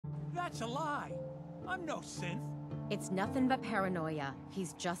That's a lie. I'm no synth. It's nothing but paranoia.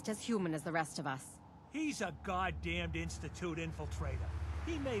 He's just as human as the rest of us. He's a goddamned Institute infiltrator.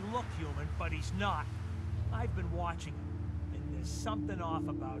 He may look human, but he's not. I've been watching him, and there's something off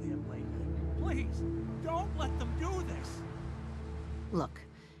about him lately. Please, don't let them do this. Look,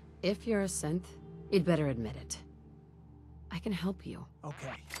 if you're a synth, you'd better admit it. I can help you.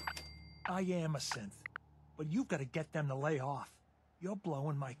 Okay, I am a synth, but you've got to get them to lay off. You're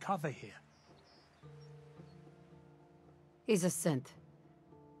blowing my cover here. He's a synth.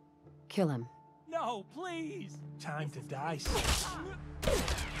 Kill him. No, please! Time to die, synth.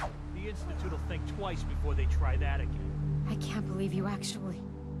 The Institute will think twice before they try that again. I can't believe you actually...